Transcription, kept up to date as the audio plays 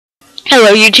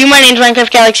Hello YouTube, my name is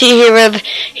Minecraft Galaxy here with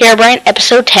Herobrine,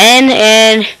 episode 10,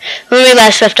 and when we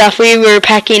last left off, we were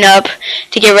packing up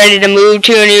to get ready to move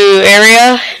to a new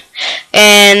area,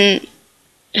 and,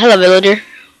 hello villager,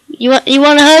 you want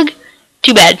a hug?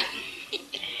 Too bad.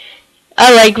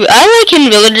 I like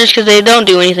hitting villagers because they don't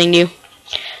do anything to you.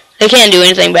 They can't do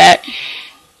anything back.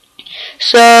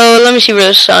 So, let me see where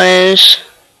the sun is.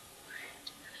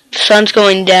 The sun's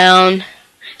going down.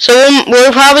 So,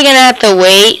 we're probably going to have to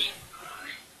wait.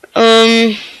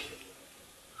 We're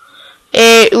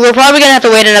probably gonna have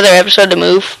to wait another episode to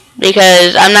move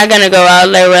because I'm not gonna go out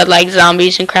there with like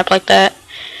zombies and crap like that.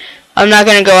 I'm not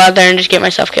gonna go out there and just get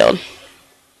myself killed.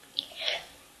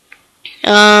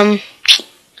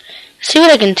 See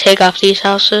what I can take off these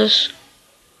houses.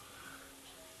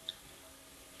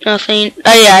 Nothing.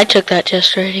 Oh yeah, I took that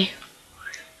chest already.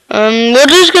 We're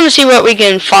just gonna see what we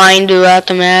can find throughout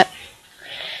the map.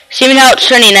 Seeing how it's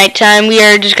turning nighttime, we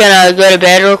are just gonna go to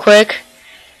bed real quick.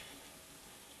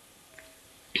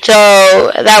 So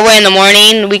that way in the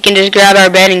morning we can just grab our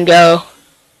bed and go.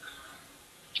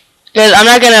 Because I'm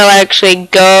not gonna actually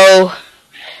go.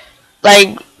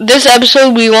 Like this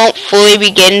episode, we won't fully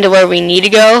be getting to where we need to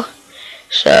go.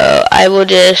 So I will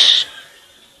just.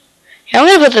 Yeah, I'm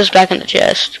gonna put this back in the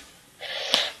chest.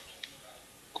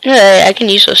 Yeah, I can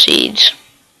use those seeds.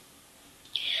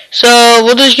 So,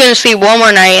 we're just gonna sleep one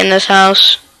more night in this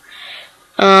house.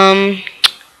 But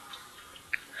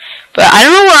I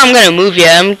don't know where I'm gonna move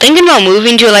yet. I'm thinking about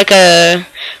moving to like a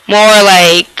more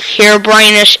like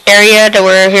Herobrine-ish area to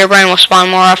where Herobrine will spawn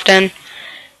more often.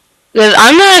 Because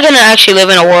I'm not gonna actually live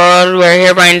in a world where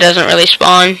Herobrine doesn't really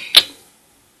spawn.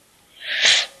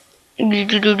 I'm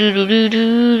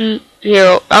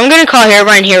gonna call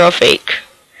Herobrine Hero Fake.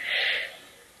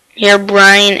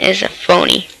 Herobrine is a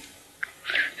phony.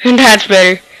 That's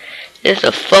better. It's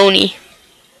a phony.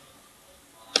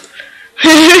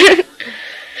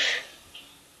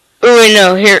 Oh wait,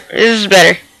 no, here, this is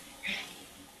better.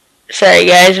 Sorry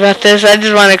guys about this, I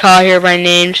just want to call Herobrine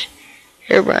names.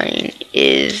 Herobrine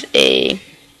is a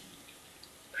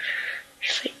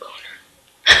sleep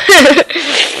owner.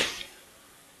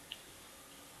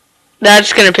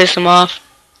 That's gonna piss him off.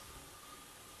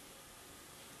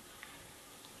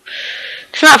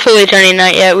 It's not fully turning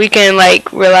night yet. We can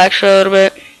like relax for a little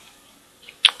bit.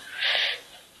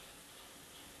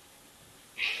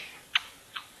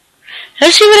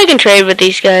 Let's see what I can trade with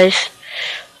these guys.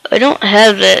 I don't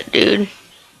have that, dude.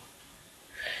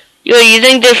 Yo, you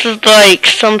think this is like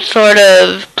some sort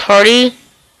of party?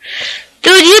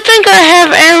 Dude, you think I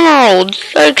have emeralds?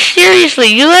 Like seriously,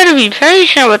 you gotta be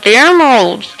patient with the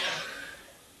emeralds.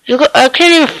 I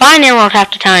can't even find emeralds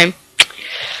half the time.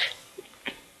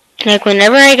 Like,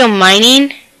 whenever I go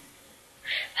mining,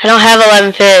 I don't have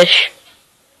 11 fish.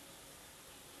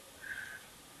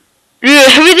 Dude,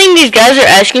 everything these guys are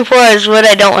asking for is what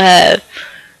I don't have.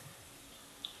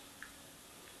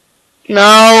 No,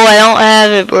 I don't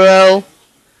have it, bro.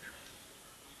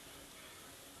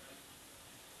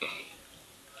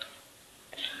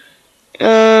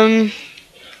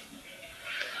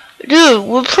 Dude,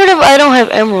 what part of I don't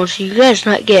have emeralds do you guys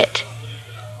not get?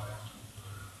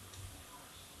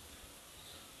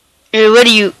 What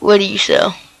do you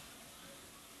sell?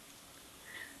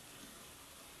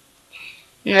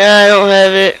 No, I don't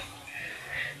have it.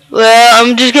 Well,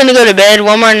 I'm just gonna go to bed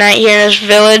one more night here in this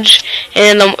village,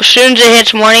 and as soon as it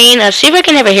hits morning, I'll see if I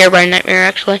can have a Herobrine nightmare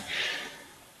actually.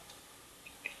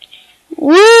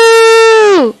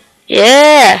 Woo!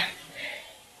 Yeah!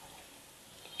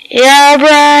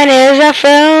 Herobrine is a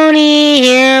phony,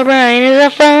 Herobrine is a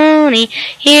phony,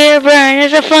 Herobrine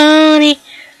is a phony.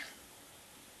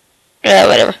 Yeah,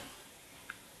 whatever.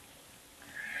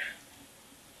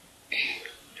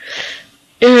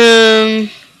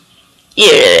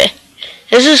 Yeah.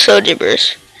 This is so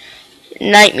gibberish.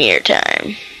 Nightmare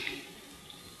time.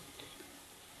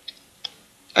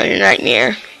 On your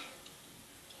nightmare.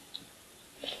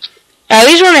 I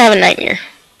always want to have a nightmare.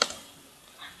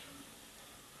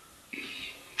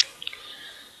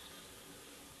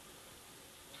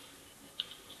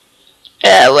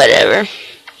 Whatever.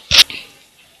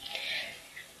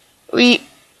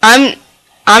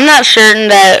 I'm not certain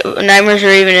that nightmares are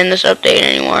even in this update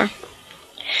anymore.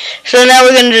 So now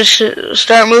we're gonna just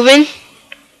start moving.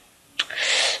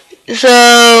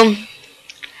 So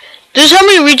just help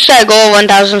me reach that goal of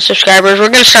 1,000 subscribers. We're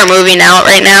gonna start moving out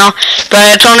right now,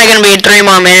 but it's only gonna be 3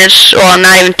 more minutes. Well,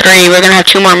 not even 3. We're gonna have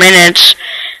 2 more minutes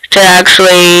to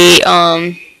actually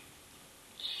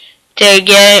to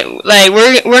get like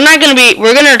we're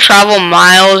gonna travel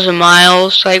miles and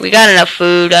miles. Like we got enough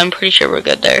food. I'm pretty sure we're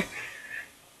good there.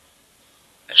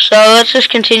 So let's just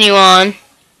continue on.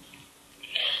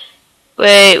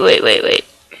 Wait.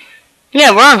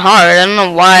 Yeah, we're on hard. I don't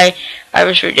know why I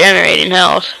was regenerating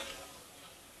health.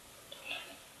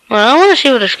 Well, I want to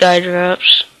see what this guy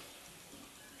drops.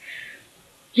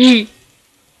 Yeah,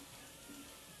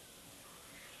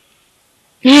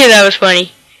 that was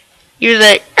funny. He was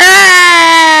like,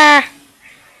 ah!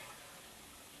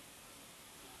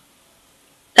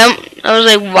 I was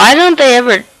like, why don't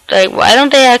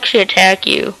they actually attack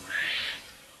you?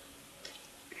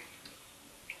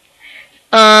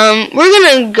 We're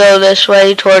gonna go this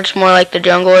way towards more like the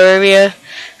jungle area.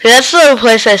 That's the little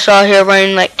place I saw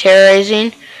Herobrine like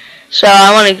terrorizing. So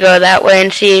I want to go that way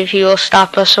and see if he will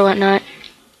stop us or whatnot.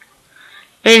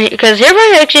 I mean, because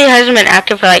Herobrine actually hasn't been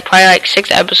active for like probably like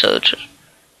 6 episodes.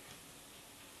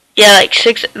 Yeah, like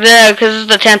 6. Because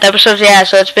it's the 10th episode. Yeah,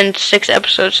 so it's been 6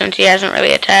 episodes since he hasn't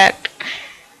really attacked.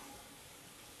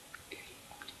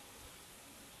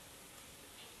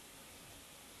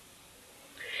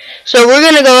 So we're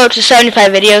gonna go up to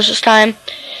 75 videos this time.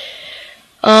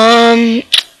 I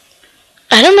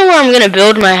don't know where I'm gonna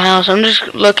build my house. I'm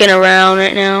just looking around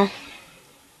right now.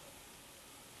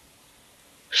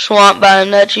 Swamp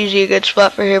biome, that's usually a good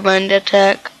spot for Herobrine to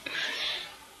attack.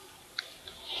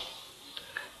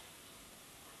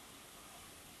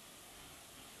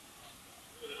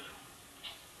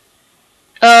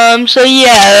 So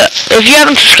yeah, if you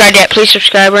haven't subscribed yet, please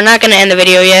subscribe. We're not gonna end the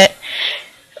video yet.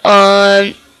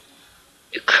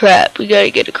 Crap, we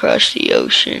gotta get across the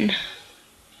ocean.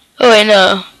 Oh wait,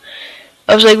 no.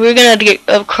 I was like, we're gonna have to get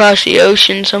across the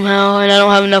ocean somehow, and I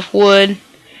don't have enough wood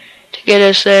to get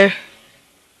us there.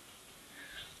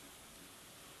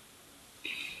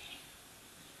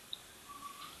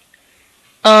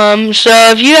 So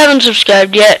if you haven't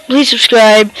subscribed yet, please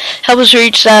subscribe. Help us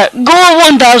reach that goal of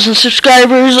 1,000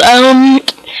 subscribers.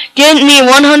 Get me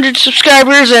 100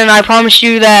 subscribers, and I promise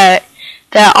you that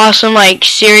awesome like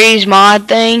series mod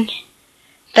thing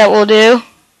that we'll do.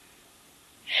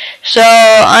 So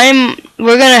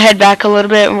we're gonna head back a little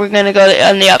bit, and we're gonna go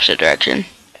in the opposite direction.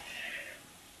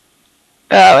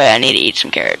 Oh wait, I need to eat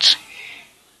some carrots.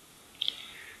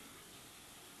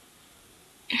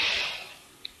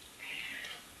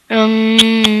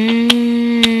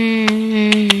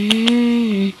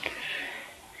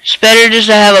 It's better just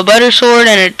to have a butter sword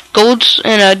and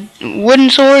a wooden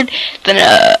sword than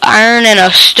a iron and a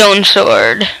stone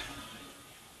sword.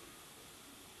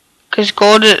 'Cause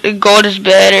gold is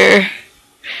better,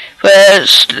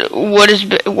 but wood is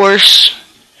worse.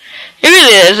 It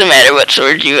really doesn't matter what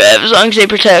sword you have as long as they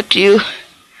protect you.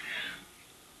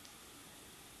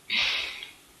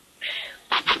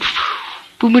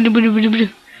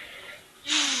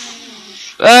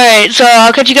 Alright, so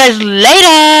I'll catch you guys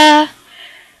later.